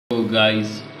Hello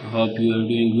guys, hope you are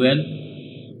doing well.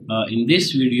 In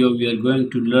this video, we are going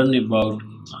to learn about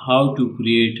how to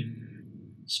create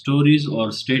stories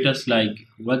or status like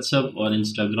WhatsApp or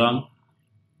Instagram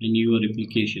in your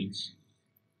applications.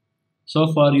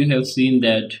 So far, you have seen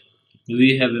that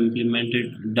we have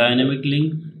implemented dynamic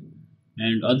link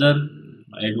and other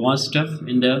advanced stuff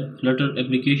in the Flutter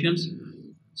applications.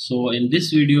 So in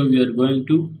this video, we are going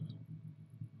to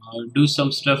do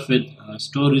some stuff with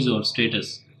stories or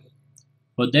status.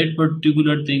 For that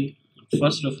particular thing,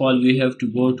 first of all, we have to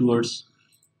go towards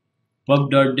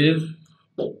pub.dev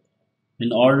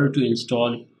in order to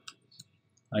install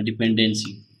a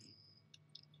dependency.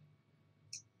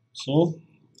 So,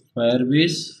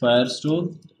 Firebase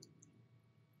Firestore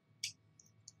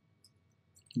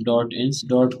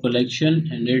dot collection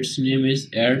and its name is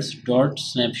ads dot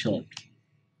snapshot.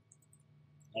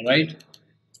 Alright,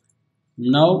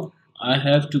 now I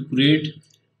have to create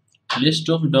list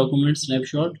of document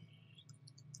snapshot.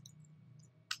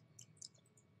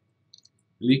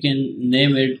 We can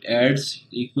name it ads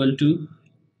equal to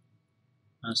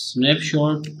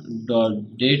snapshot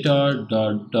dot data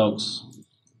dot docs.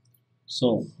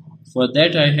 So for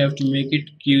that I have to make it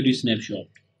query snapshot.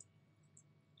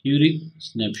 Query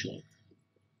snapshot.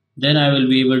 Then I will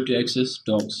be able to access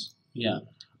docs. Yeah.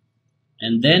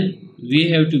 And then we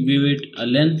have to give it a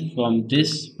length from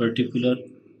this particular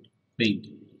thing.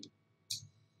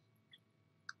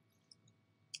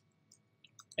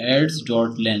 Ads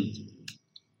dot length.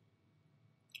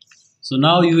 So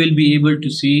now you will be able to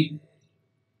see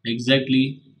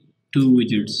exactly two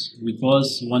widgets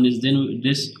because one is then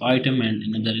this item and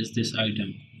another is this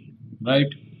item, right?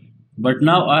 But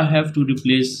now I have to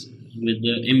replace with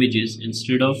the images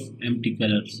instead of empty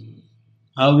colors.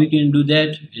 How we can do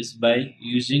that is by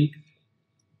using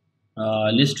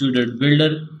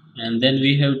list2.builder, and then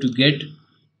we have to get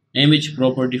image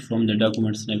property from the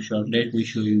document snapshot. Let me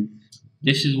show you.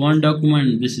 This is one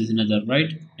document, this is another,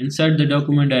 right? Inside the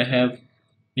document I have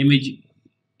image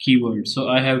keyword, so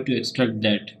I have to extract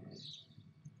that.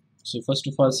 So first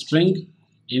of all, string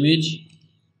image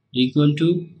equal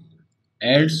to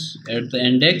ads at the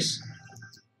index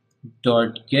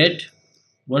dot get.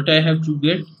 What I have to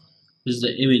get is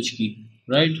the image key,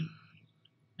 right?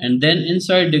 And then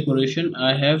inside decoration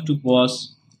I have to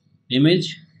pass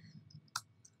image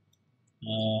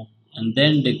and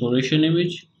then decoration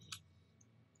image.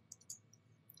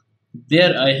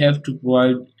 There I have to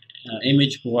provide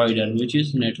image provider, which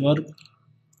is network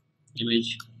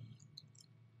image,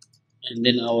 and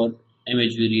then our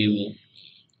image variable.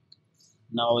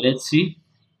 Now let's see.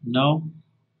 Now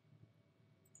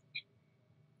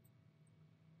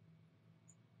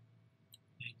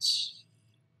it's,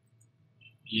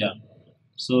 yeah,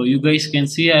 so you guys can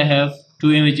see I have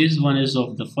two images. One is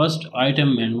of the first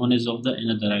item and one is of the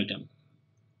another item.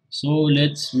 So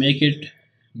let's make it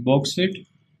box fit.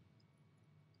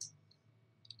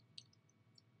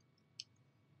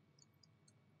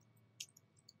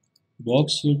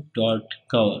 Box fit dot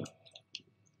cover.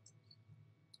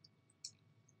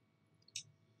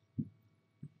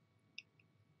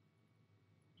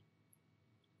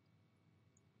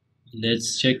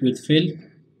 Let's check with fill.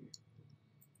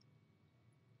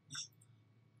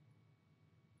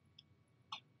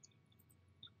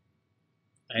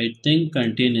 I think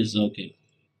contain is okay.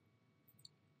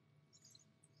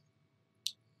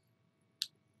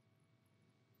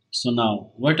 So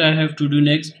now what I have to do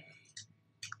next,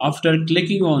 after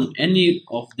clicking on any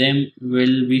of them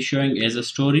will be showing as a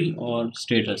story or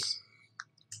status.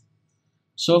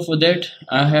 So for that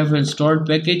I have installed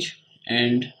package,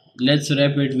 and let's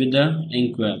wrap it with the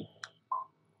inkwell.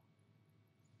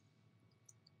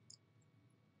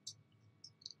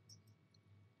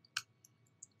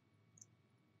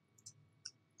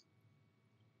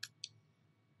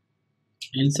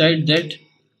 Inside that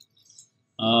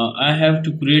I have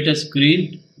to create a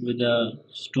screen with a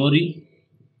story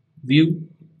view.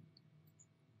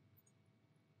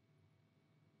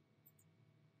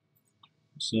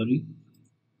 Sorry.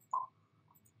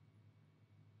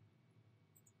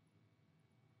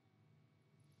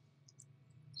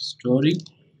 Story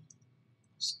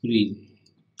screen.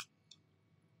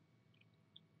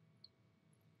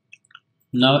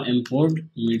 Now import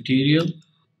material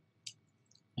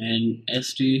and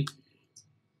stl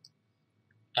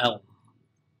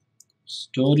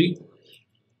story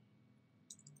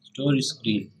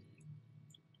screen,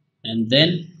 and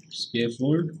then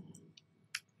scaffold.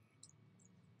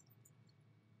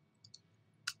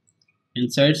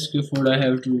 Inside scaffold I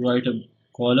have to write a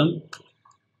column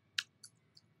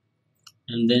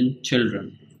and then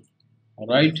children.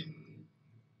 Alright,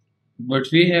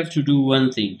 but we have to do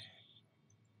one thing.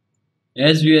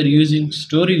 As we are using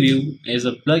story view as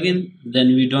a plugin, then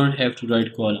we don't have to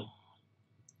write column.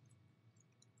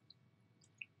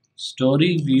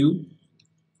 Story view,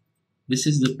 this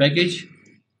is the package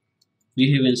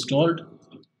we have installed.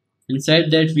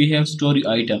 Inside that we have story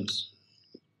items,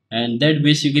 and that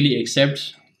basically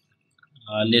accepts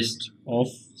a list of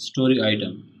story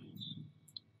item.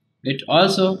 It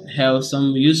also have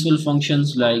some useful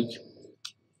functions like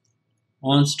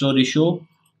on story show.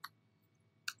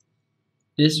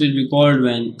 This will be called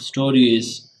when story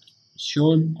is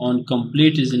shown. On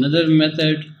complete is another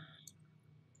method.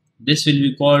 This will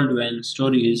be called when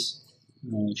story is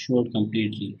showed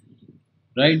completely,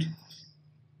 right?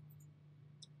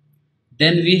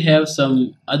 Then we have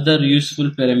some other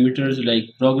useful parameters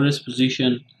like progress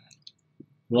position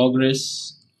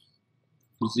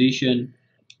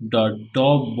dot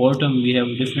top bottom. We have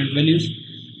different values,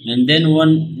 and then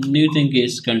one new thing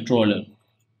is controller.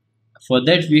 For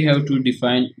that we have to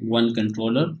define one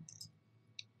controller,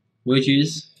 which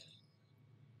is,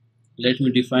 let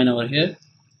me define over here,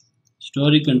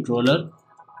 story controller.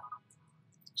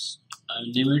 I'll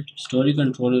name it story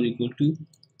controller equal to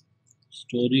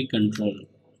story controller,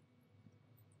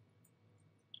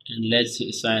 and let's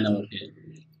assign over here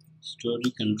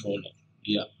story controller.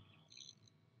 Yeah.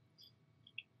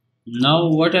 Now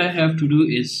what I have to do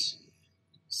is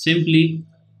simply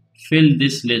fill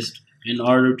this list in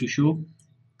order to show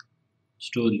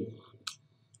story.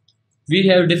 We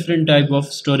have different type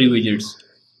of story widgets.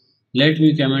 Let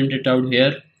me comment it out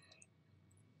here.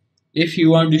 If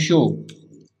you want to show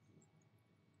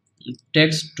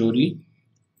text story,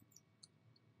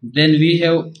 then we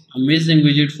have amazing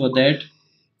widget for that,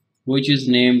 which is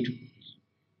named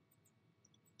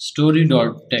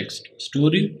story.text,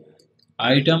 story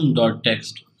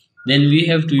item.text. Then we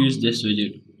have to use this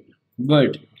widget.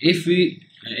 But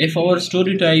if our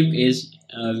story type is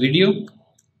video,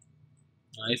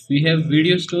 if we have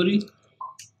video story,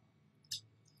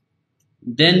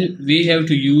 then we have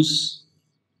to use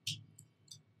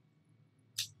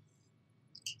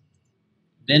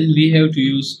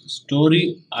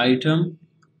story item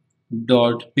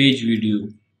dot page video.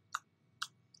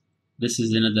 This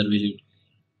is another widget.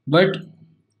 But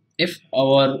if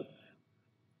our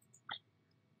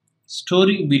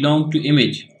story belong to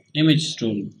image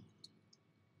story,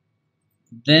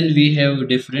 then we have a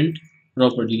different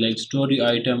property like story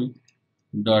item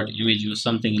dot image or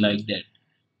something like that.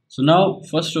 So now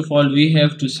first of all we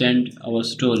have to send our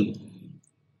story.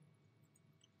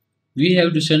 We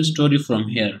have to send story from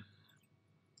here.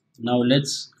 Now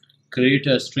let's create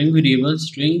a string variable,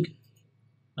 string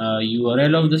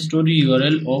URL of the story,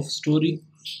 URL of story,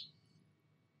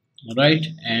 right?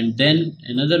 And then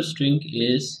another string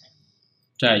is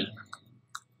type,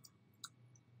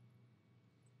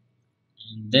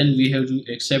 and then we have to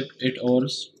accept it our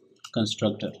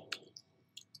constructor.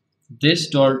 This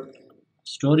dot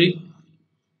story,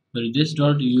 this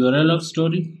dot URL of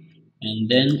story, and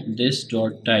then this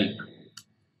dot type.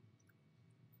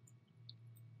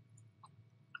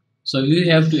 So we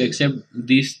have to accept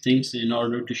these things in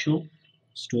order to show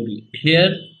story.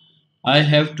 Here I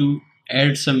have to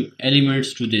add some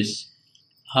elements to this.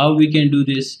 How we can do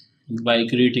this? By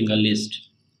creating a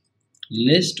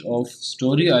list of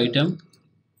story item.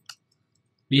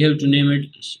 We have to name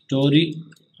it story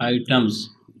items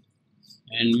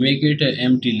and make it an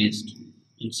empty list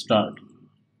in start,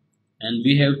 and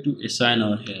we have to assign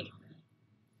over here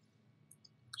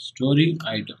story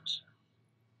items,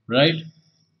 right?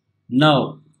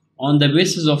 Now on the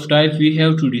basis of type we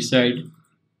have to decide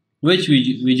which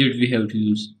widget we have to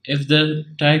use. If the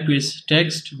type is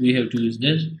text, we have to use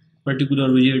this particular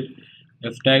widget.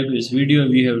 If type is video,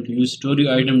 we have to use story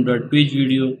item dot page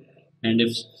video, and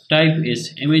if type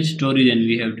is image story, then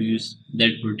we have to use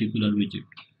that particular widget.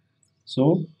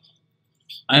 So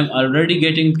I'm already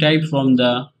getting type from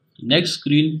the next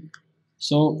screen,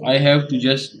 so I have to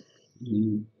just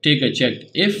take a check.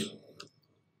 If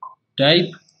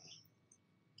type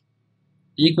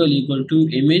equal to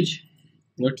image,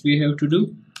 what we have to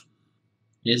do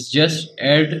is just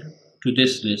add to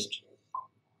this list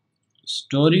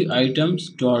story items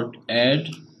dot add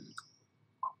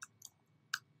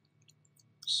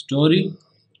story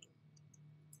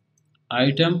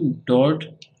item dot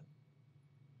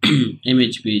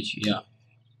image page. Yeah,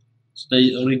 so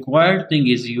the required thing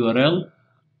is URL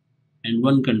and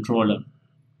one controller.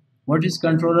 What is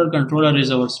controller? Controller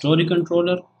is our story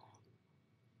controller,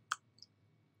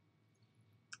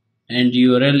 and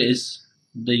URL is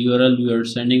the URL we are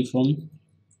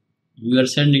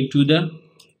sending to the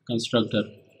constructor,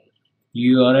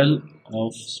 URL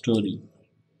of story.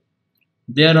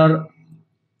 There are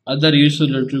other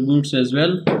useful attributes as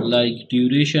well, like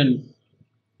duration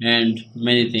and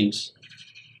many things.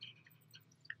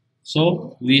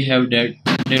 So we have did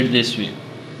this way.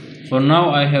 For now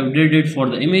I have did it for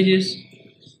the images.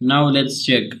 Now let's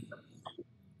check.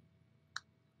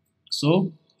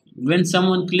 So when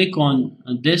someone click on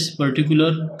this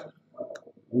particular,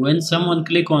 when someone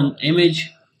click on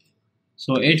image,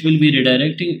 so it will be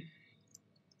redirecting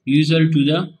user to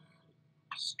the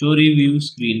story view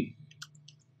screen.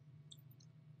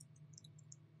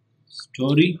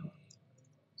 Story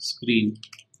screen.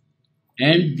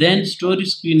 And then story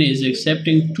screen is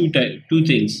accepting two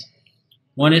things.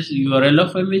 One is URL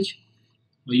of image,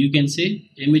 or you can say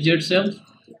image itself,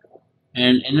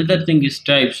 and another thing is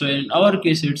type. So in our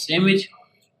case it's image,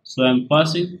 so I'm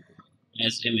passing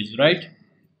as image, right?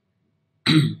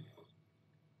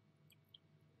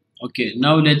 Okay,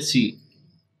 now let's see.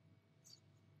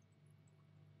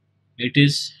 It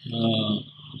is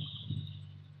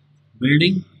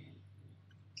building.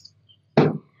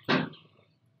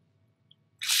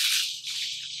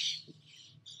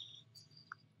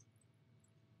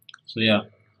 So yeah,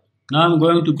 now I'm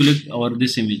going to click over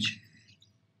this image.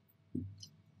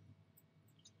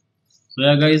 So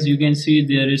yeah guys, you can see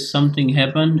there is something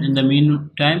happen in the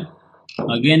meantime.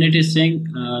 Again it is saying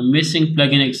missing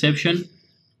plugin exception.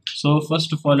 So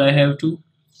first of all I have to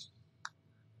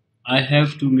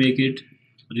make it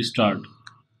restart.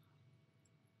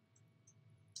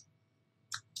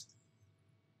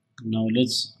 Now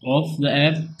let's off the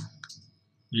app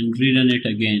and rerun it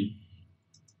again.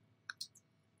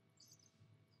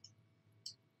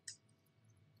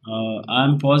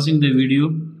 I'm pausing the video.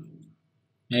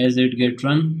 As it get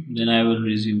run, then I will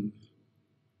resume.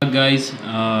 Guys,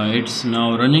 it's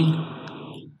now running.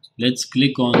 Let's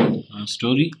click on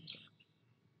story,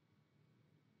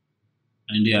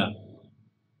 and yeah,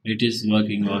 it is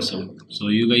working awesome. So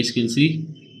you guys can see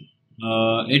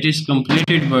it is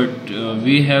completed, but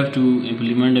we have to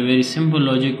implement a very simple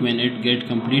logic when it get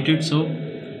completed, so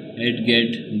it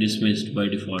get dismissed by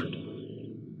default.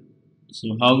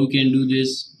 So how we can do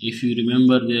this? If you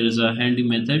remember, there is a handy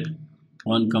method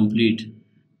on complete.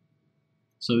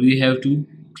 So we have to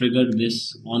trigger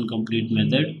this on complete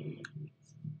method.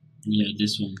 Yeah,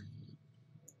 this one.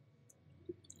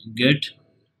 Get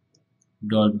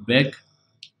dot back.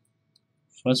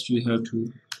 First we have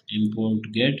to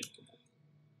import get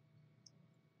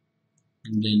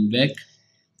and then back.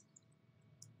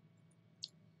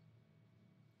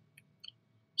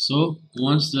 So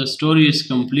once the story is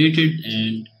completed,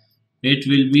 and it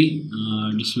will be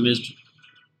dismissed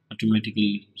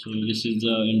automatically. So this is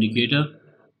the indicator,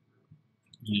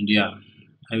 and yeah,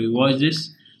 have you watched this?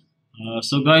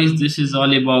 So guys, this is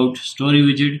all about story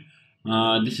widget.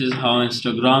 This is how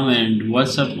Instagram and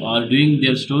WhatsApp are doing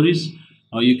their stories,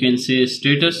 or you can say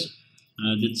status.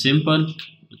 That's simple.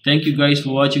 Thank you guys for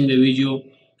watching the video.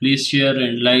 Please share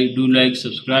and like,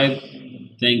 subscribe.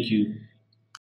 Thank you.